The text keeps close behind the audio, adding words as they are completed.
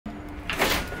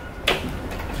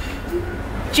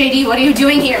JD, what are you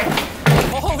doing here?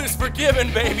 All is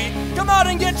forgiven, baby. Come out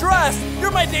and get dressed.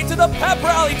 You're my date to the pep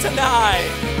rally tonight.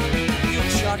 You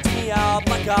chucked me out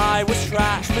like I was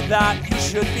trash. For that, you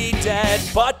should be dead.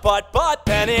 But,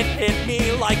 then it hit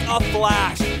me like a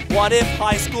flash. What if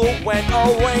high school went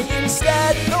away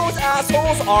instead? Those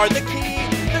assholes are the key.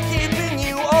 They're keeping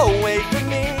you away from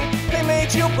me. They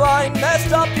made you blind,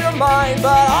 messed up your mind,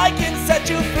 but I can set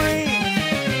you free.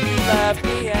 You left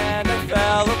me and I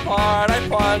fell apart. I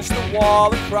punched the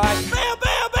wall and cried, bam,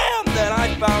 bam, bam. Then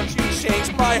I found you,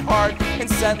 changed my heart, and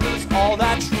set loose all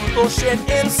that truthful shit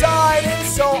inside. And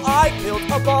so I built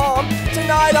a bomb.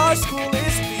 Tonight our school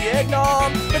is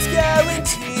Vietnam. It's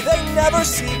guaranteed they never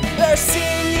see their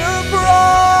senior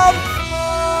prom.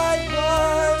 I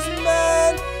was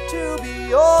meant to be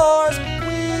yours.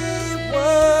 We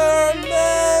were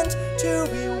meant to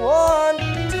be one.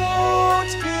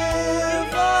 Don't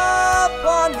give up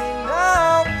on me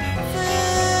now.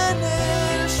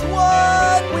 Finish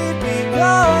what we've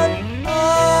begun.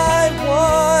 I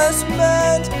was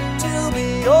meant to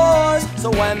be yours.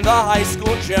 So when the high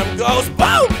school gym goes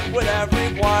boom, with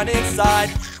everyone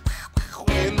inside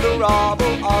in the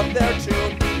rubble of their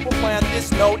tomb, we'll plant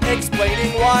this note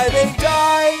explaining why they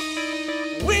died.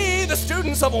 We, the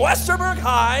students of Westerberg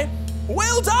High,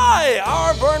 will die.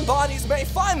 Our burned bodies may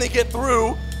finally get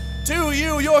through to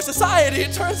you, your society.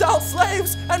 It turns out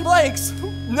slaves and blanks.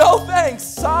 No thanks.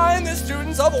 Sign the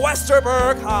students of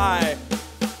Westerberg High.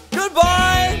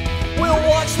 Goodbye. We'll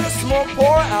watch the smoke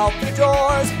pour out the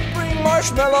doors. Bring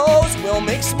marshmallows, we'll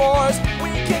make s'mores. We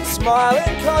can smile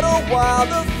and cuddle while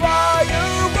the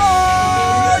fire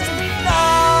roars.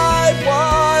 I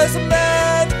was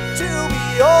meant to be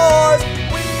yours.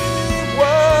 We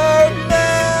were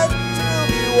meant to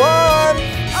be one.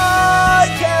 I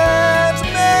can't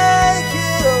make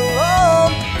it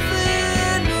alone.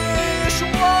 Finish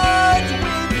what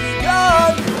we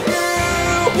begun.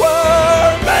 You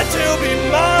were meant to be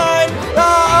mine.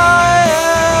 I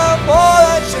am all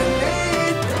that you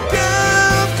need.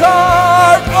 Gift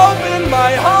card, open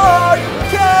my heart.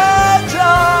 Can't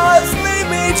just leave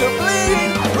me to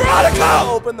bleed. Veronica,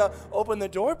 open the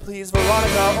door, please.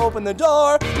 Veronica, open the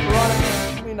door.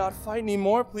 Veronica, can we not fight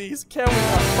anymore, please? Can we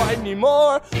not fight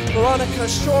anymore? Veronica,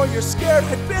 sure you're scared.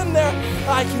 I've been there.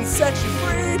 I can set you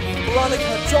free.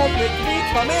 Veronica, don't make me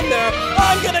come in there.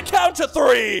 I'm gonna count to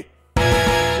 3.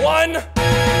 1,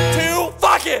 2,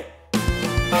 fuck it!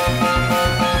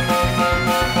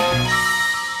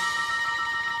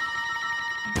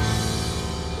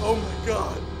 Oh my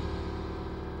God.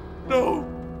 No.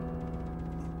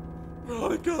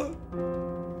 Veronica.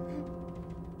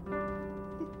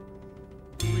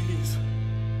 Please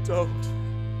don't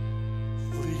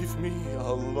leave me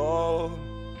alone.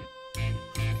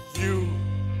 You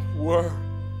were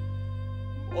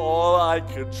all I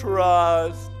could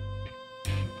trust.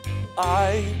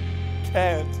 I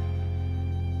can't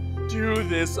do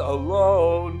this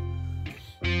alone.